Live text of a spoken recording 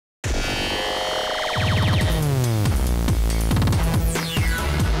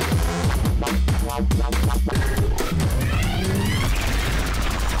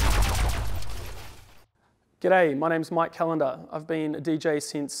G'day, my name's Mike Callander. I've been a DJ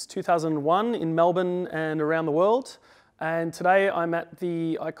since 2001 in Melbourne and around the world. And today I'm at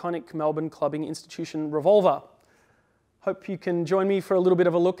the iconic Melbourne clubbing institution Revolver. Hope you can join me for a little bit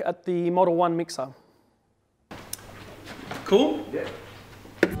of a look at the Model 1 mixer. Cool? Yeah.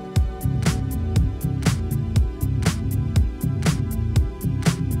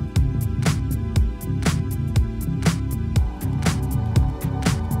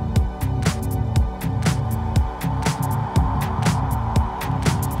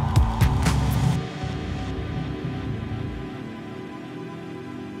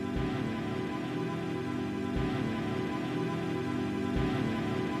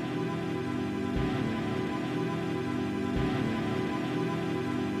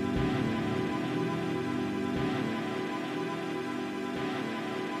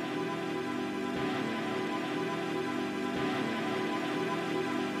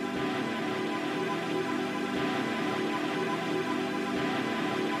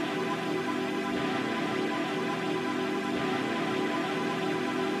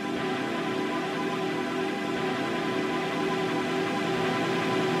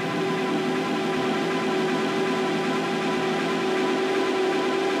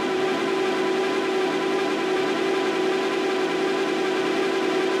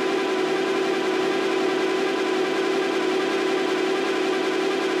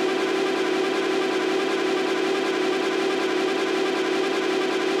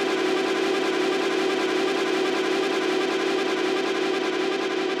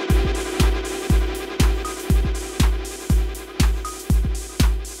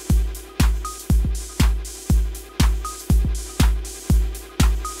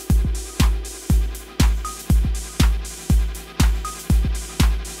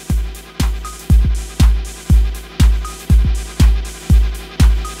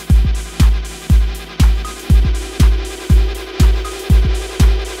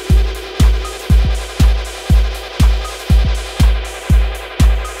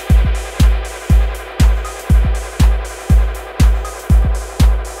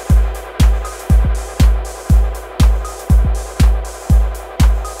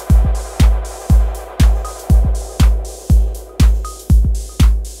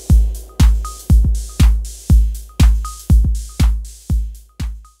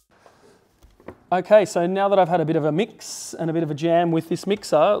 Okay, so now that I've had a bit of a mix and a bit of a jam with this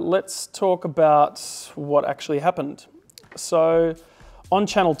mixer, let's talk about what actually happened. So on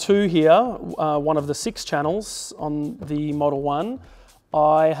channel 2 here, one of the 6 channels on the Model 1,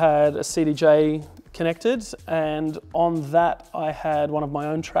 I had a CDJ connected, and on that I had one of my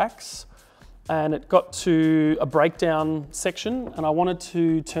own tracks, and it got to a breakdown section, and I wanted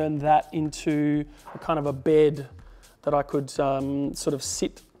to turn that into a kind of a bed that I could sort of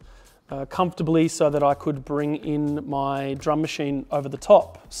sit comfortably so that I could bring in my drum machine over the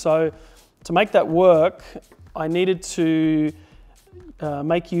top. So to make that work, I needed to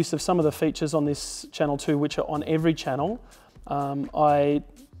make use of some of the features on this channel 2, which are on every channel. I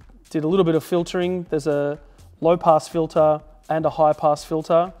did a little bit of filtering. There's a low pass filter and a high pass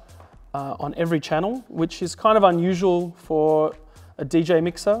filter on every channel, which is kind of unusual for a DJ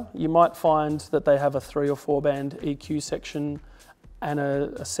mixer. You might find that they have a 3 or 4 band EQ section and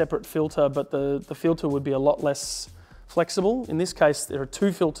a separate filter, but the filter would be a lot less flexible. In this case, there are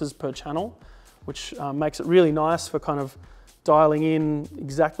 2 filters per channel, which makes it really nice for kind of dialing in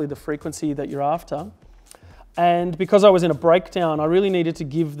exactly the frequency that you're after. And because I was in a breakdown, I really needed to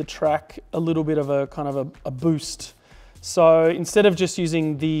give the track a little bit of a kind of a boost. So instead of just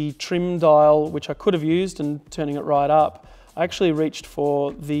using the trim dial, which I could have used, and turning it right up, I actually reached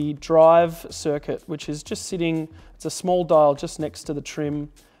for the drive circuit, which is just sitting, it's a small dial just next to the trim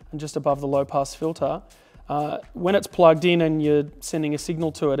and just above the low pass filter. When it's plugged in and you're sending a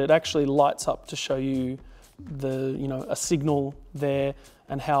signal to it, it actually lights up to show you a signal there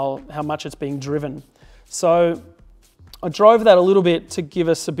and how much it's being driven. So I drove that a little bit to give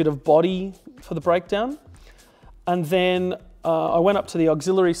us a bit of body for the breakdown. And then I went up to the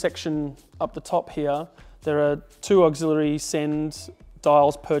auxiliary section up the top here. There are 2 auxiliary send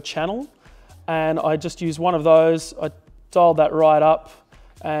dials per channel, and I just used one of those. I dialed that right up,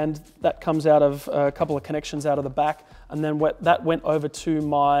 and that comes out of a couple of connections out of the back, and then that went over to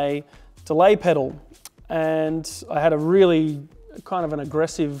my delay pedal. And I had a really kind of an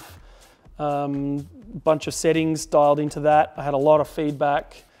aggressive bunch of settings dialed into that. I had a lot of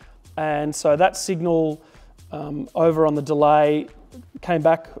feedback, and so that signal over on the delay came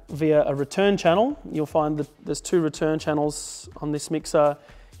back via a return channel. You'll find that there's 2 return channels on this mixer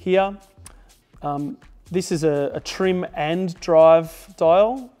here. This is a trim and drive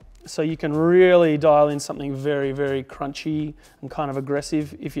dial, So you can really dial in something very, very crunchy and kind of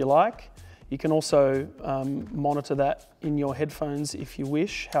aggressive if you like. You can also monitor that in your headphones if you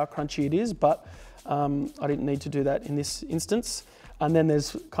wish, how crunchy it is, but I didn't need to do that in this instance. And then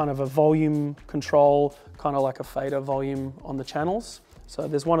there's kind of a volume control, kind of like a fader volume on the channels. So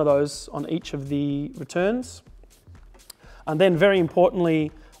there's one of those on each of the returns. And then very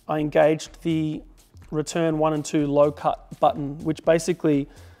importantly, I engaged the return 1 and 2 low cut button, which basically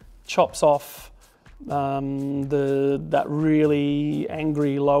chops off that really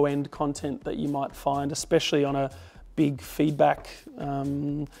angry low end content that you might find, especially on a big feedback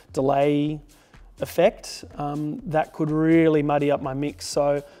delay effect. That could really muddy up my mix.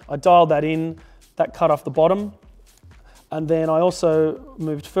 So I dialed that in, that cut off the bottom. And then I also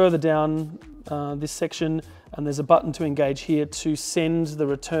moved further down this section, and there's a button to engage here to send the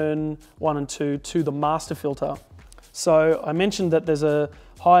return 1 and 2 to the master filter. So I mentioned that there's a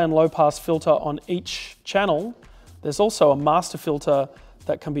high and low pass filter on each channel. There's also a master filter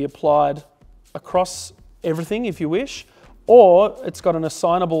that can be applied across everything if you wish, or it's got an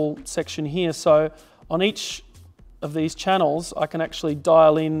assignable section here. So on each of these channels, I can actually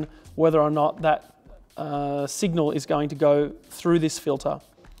dial in whether or not that signal is going to go through this filter.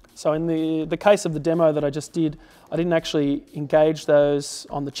 So in the case of the demo that I just did, I didn't actually engage those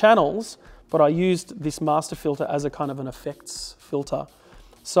on the channels, but I used this master filter as a kind of an effects filter.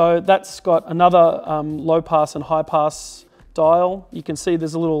 So that's got another low pass and high pass dial. You can see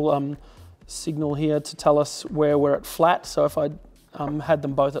there's a little signal here to tell us where we're at flat. So if I had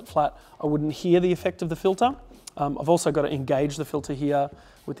them both at flat, I wouldn't hear the effect of the filter. I've also got to engage the filter here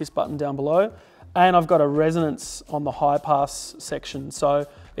with this button down below. And I've got a resonance on the high pass section. So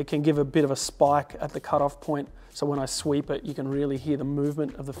it can give a bit of a spike at the cutoff point. So when I sweep it, you can really hear the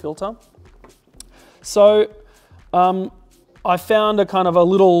movement of the filter. So I found a kind of a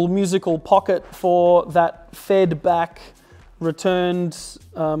little musical pocket for that fed back returned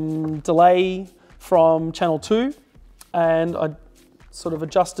delay from channel 2. And I sort of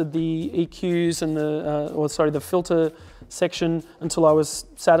adjusted the EQs and the filter section until I was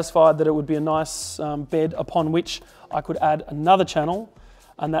satisfied that it would be a nice bed upon which I could add another channel.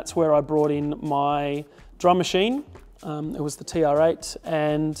 And that's where I brought in my drum machine. It was the TR8,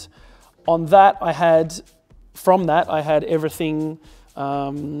 and on that I had everything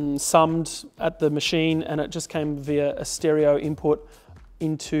summed at the machine, and it just came via a stereo input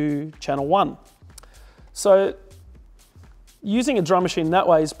into channel 1. So using a drum machine that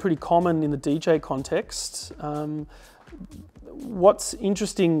way is pretty common in the DJ context. What's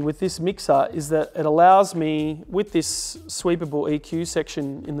interesting with this mixer is that it allows me, with this sweepable EQ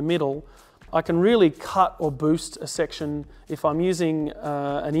section in the middle, I can really cut or boost a section if I'm using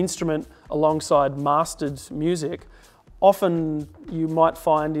an instrument alongside mastered music. Often you might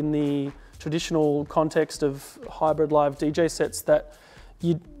find in the traditional context of hybrid live DJ sets that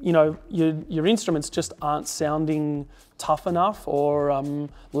your instruments just aren't sounding tough enough or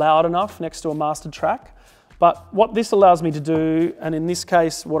loud enough next to a mastered track. But what this allows me to do, and in this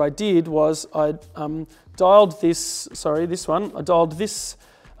case what I did was I dialed this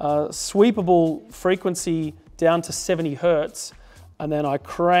sweepable frequency down to 70 Hertz, and then I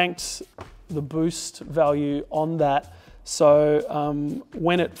cranked the boost value on that. So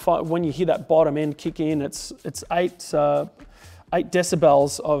when you hear that bottom end kick in, it's 8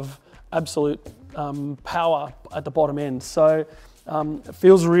 decibels of absolute power at the bottom end. So it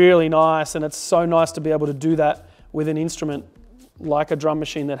feels really nice, and it's so nice to be able to do that with an instrument like a drum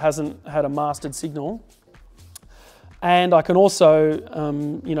machine that hasn't had a mastered signal. And I can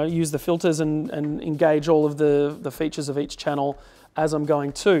also use the filters and engage all of the features of each channel as I'm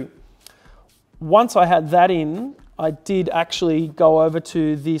going too. Once I had that in, I did actually go over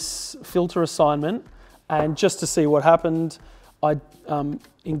to this filter assignment, and just to see what happened, I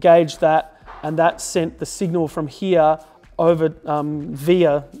engaged that, and that sent the signal from here over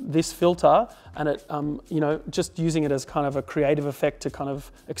via this filter, and it just using it as kind of a creative effect to kind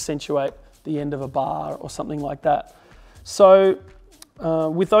of accentuate the end of a bar or something like that. So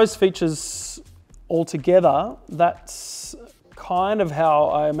with those features all together, that's kind of how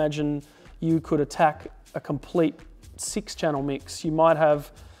I imagine you could attack a complete 6-channel mix. You might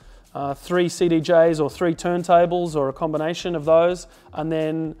have 3 CDJs or 3 turntables or a combination of those, and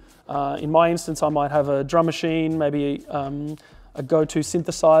then in my instance I might have a drum machine, maybe a go-to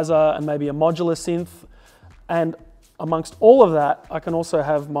synthesizer, and maybe a modular synth. And amongst all of that, I can also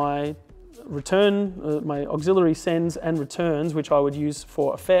have my my auxiliary sends and returns, which I would use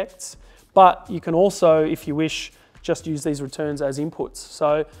for effects. But you can also, if you wish, just use these returns as inputs.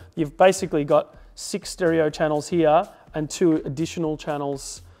 So you've basically got 6 stereo channels here and 2 additional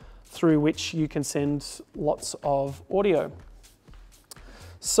channels through which you can send lots of audio.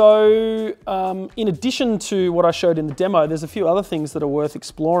 So in addition to what I showed in the demo, there's a few other things that are worth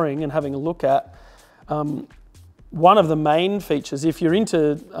exploring and having a look at. One of the main features, if you're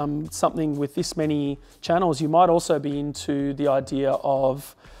into something with this many channels, you might also be into the idea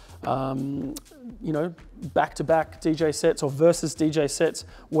of back-to-back DJ sets or versus DJ sets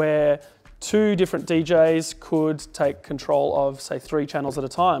where two different DJs could take control of, say, 3 channels at a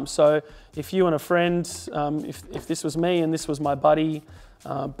time. So if you and a friend, if this was me and this was my buddy,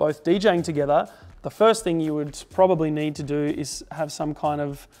 both DJing together, the first thing you would probably need to do is have some kind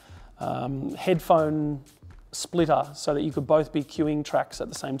of headphone splitter so that you could both be queuing tracks at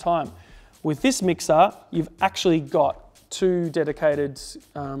the same time. With this mixer, you've actually got 2 dedicated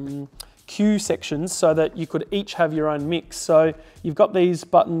queue sections so that you could each have your own mix. So you've got these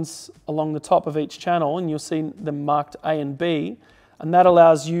buttons along the top of each channel and you'll see them marked A and B, and that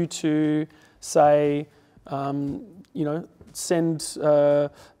allows you to say, look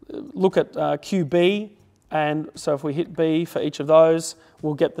at QB, and so if we hit B for each of those,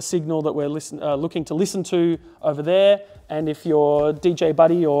 we'll get the signal that we're looking to listen to over there. And if your DJ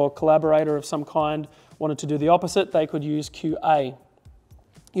buddy or collaborator of some kind wanted to do the opposite, they could use QA.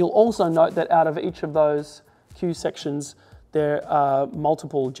 You'll also note that out of each of those Q sections, there are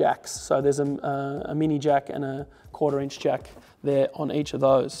multiple jacks. So there's a mini jack and a 1/4 inch jack there on each of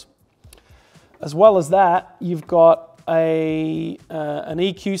those. As well as that, you've got an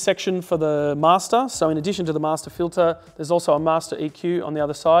EQ section for the master. So in addition to the master filter, there's also a master EQ on the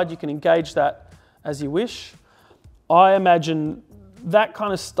other side. You can engage that as you wish. I imagine that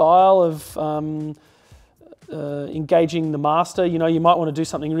kind of style of engaging the master, you might want to do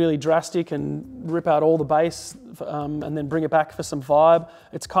something really drastic and rip out all the bass and then bring it back for some vibe.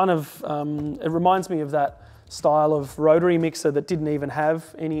 It's kind of, it reminds me of that style of rotary mixer that didn't even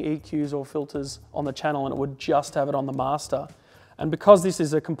have any EQs or filters on the channel, and it would just have it on the master. And because this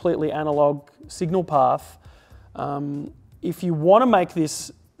is a completely analog signal path, if you want to make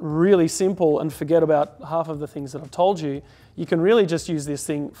this really simple and forget about half of the things that I've told you, you can really just use this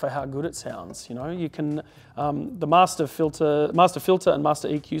thing for how good it sounds. You can, the master filter and master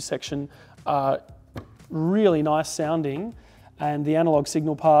EQ section are really nice sounding, and the analog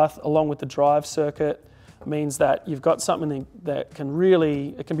signal path along with the drive circuit means that you've got something that can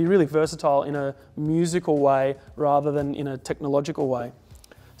be really versatile in a musical way rather than in a technological way.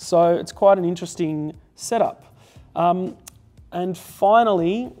 So it's quite an interesting setup. And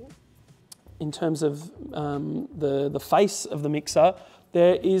finally, in terms of the face of the mixer,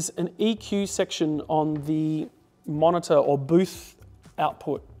 there is an EQ section on the monitor or booth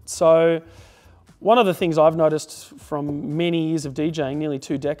output. So one of the things I've noticed from many years of DJing, nearly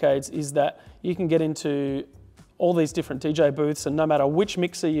 2 decades, is that you can get into all these different DJ booths, and no matter which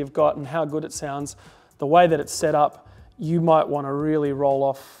mixer you've got and how good it sounds, the way that it's set up, you might want to really roll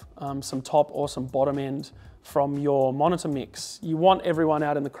off some top or some bottom end from your monitor mix. You want everyone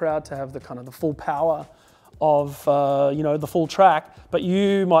out in the crowd to have the kind of the full power of the full track, but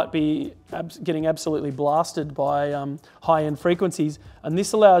you might be getting absolutely blasted by high-end frequencies, and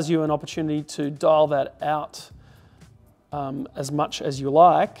this allows you an opportunity to dial that out as much as you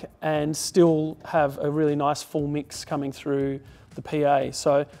like and still have a really nice full mix coming through the PA.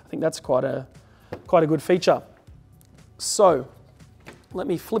 So I think that's quite a good feature. So let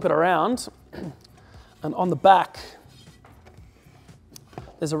me flip it around, and on the back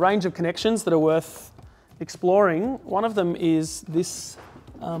there's a range of connections that are worth exploring. One of them is this,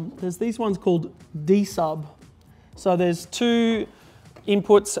 there's these ones called D-sub. So there's 2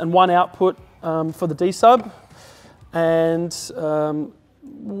 inputs and 1 output for the D-sub. And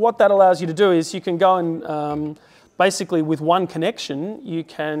what that allows you to do is you can go and basically with 1 connection, you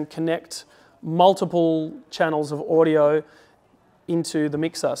can connect multiple channels of audio into the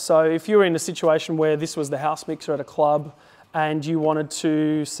mixer. So if you're in a situation where this was the house mixer at a club and you wanted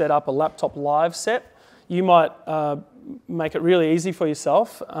to set up a laptop live set, you might make it really easy for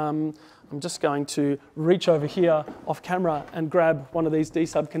yourself. I'm just going to reach over here off camera and grab one of these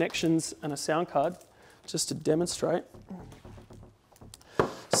D-sub connections and a sound card just to demonstrate.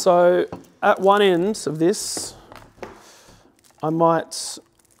 So at one end of this,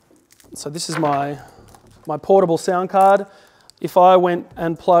 so this is my portable sound card. If I went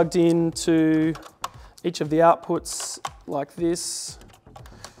and plugged into each of the outputs like this,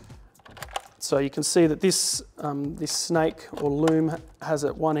 so you can see that this snake or loom has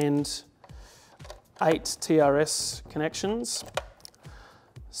at one end 8 TRS connections.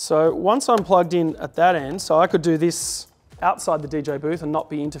 So once I'm plugged in at that end, so I could do this outside the DJ booth and not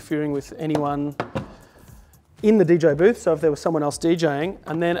be interfering with anyone in the DJ booth, so if there was someone else DJing,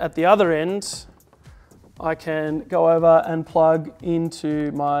 and then at the other end, I can go over and plug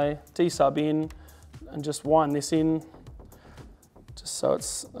into my D-sub in and just wind this in just so it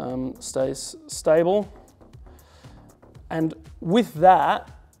stays stable. And with that,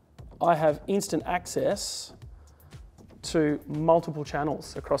 I have instant access to multiple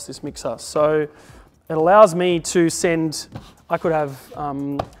channels across this mixer. So it allows me to send, I could have,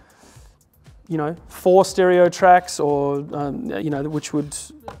 4 stereo tracks, or, which would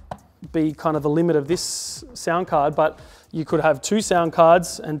be kind of the limit of this sound card, but you could have 2 sound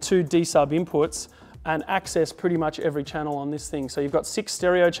cards and 2 D-sub inputs and access pretty much every channel on this thing. So you've got 6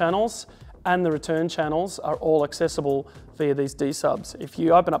 stereo channels, and the return channels are all accessible via these D-subs. If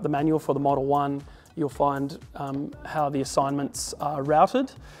you open up the manual for the Model 1, you'll find how the assignments are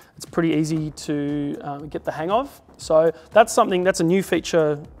routed. It's pretty easy to get the hang of. So that's a new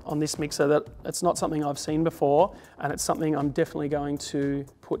feature on this mixer that it's not something I've seen before, and it's something I'm definitely going to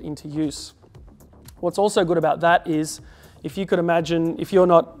put into use. What's also good about that is, if you could imagine, if you're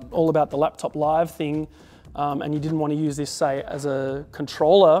not all about the laptop live thing, and you didn't want to use this, say, as a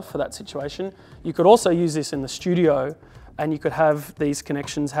controller for that situation, you could also use this in the studio, and you could have these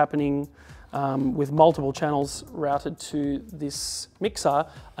connections happening with multiple channels routed to this mixer,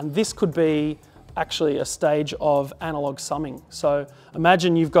 and this could be actually a stage of analog summing. So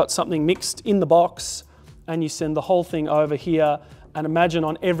imagine you've got something mixed in the box, and you send the whole thing over here, and imagine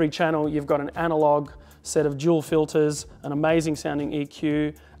on every channel you've got an analog set of dual filters, an amazing sounding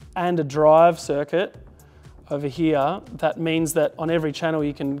EQ, and a drive circuit over here. That means that on every channel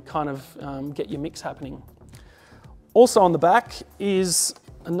you can kind of get your mix happening. Also on the back is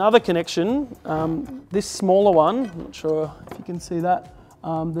another connection, this smaller one. I'm not sure if you can see that.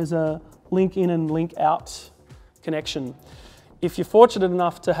 There's a link in and link out connection. If you're fortunate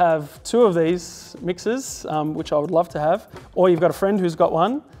enough to have 2 of these mixers, which I would love to have, or you've got a friend who's got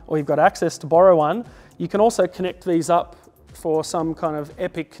one, or you've got access to borrow one, you can also connect these up for some kind of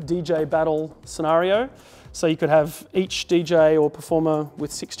epic DJ battle scenario. So you could have each DJ or performer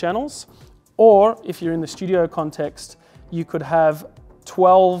with 6 channels, or if you're in the studio context, you could have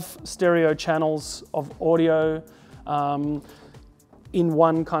 12 stereo channels of audio in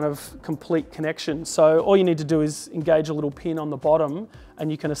one kind of complete connection. So all you need to do is engage a little pin on the bottom, and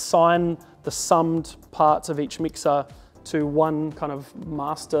you can assign the summed parts of each mixer to one kind of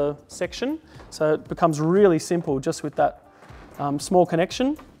master section. So it becomes really simple just with that small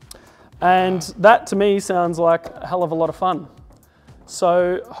connection. And that to me sounds like a hell of a lot of fun.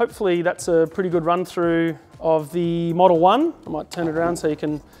 So hopefully that's a pretty good run through of the Model 1. I might turn it around so you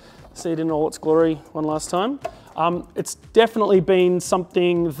can see it in all its glory one last time. It's definitely been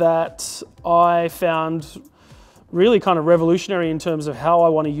something that I found really kind of revolutionary in terms of how I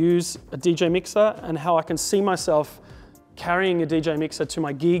want to use a DJ mixer, and how I can see myself carrying a DJ mixer to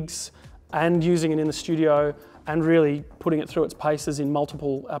my gigs and using it in the studio, and really putting it through its paces in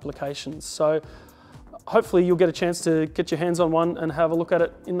multiple applications. So hopefully you'll get a chance to get your hands on one and have a look at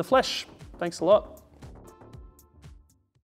it in the flesh. Thanks a lot.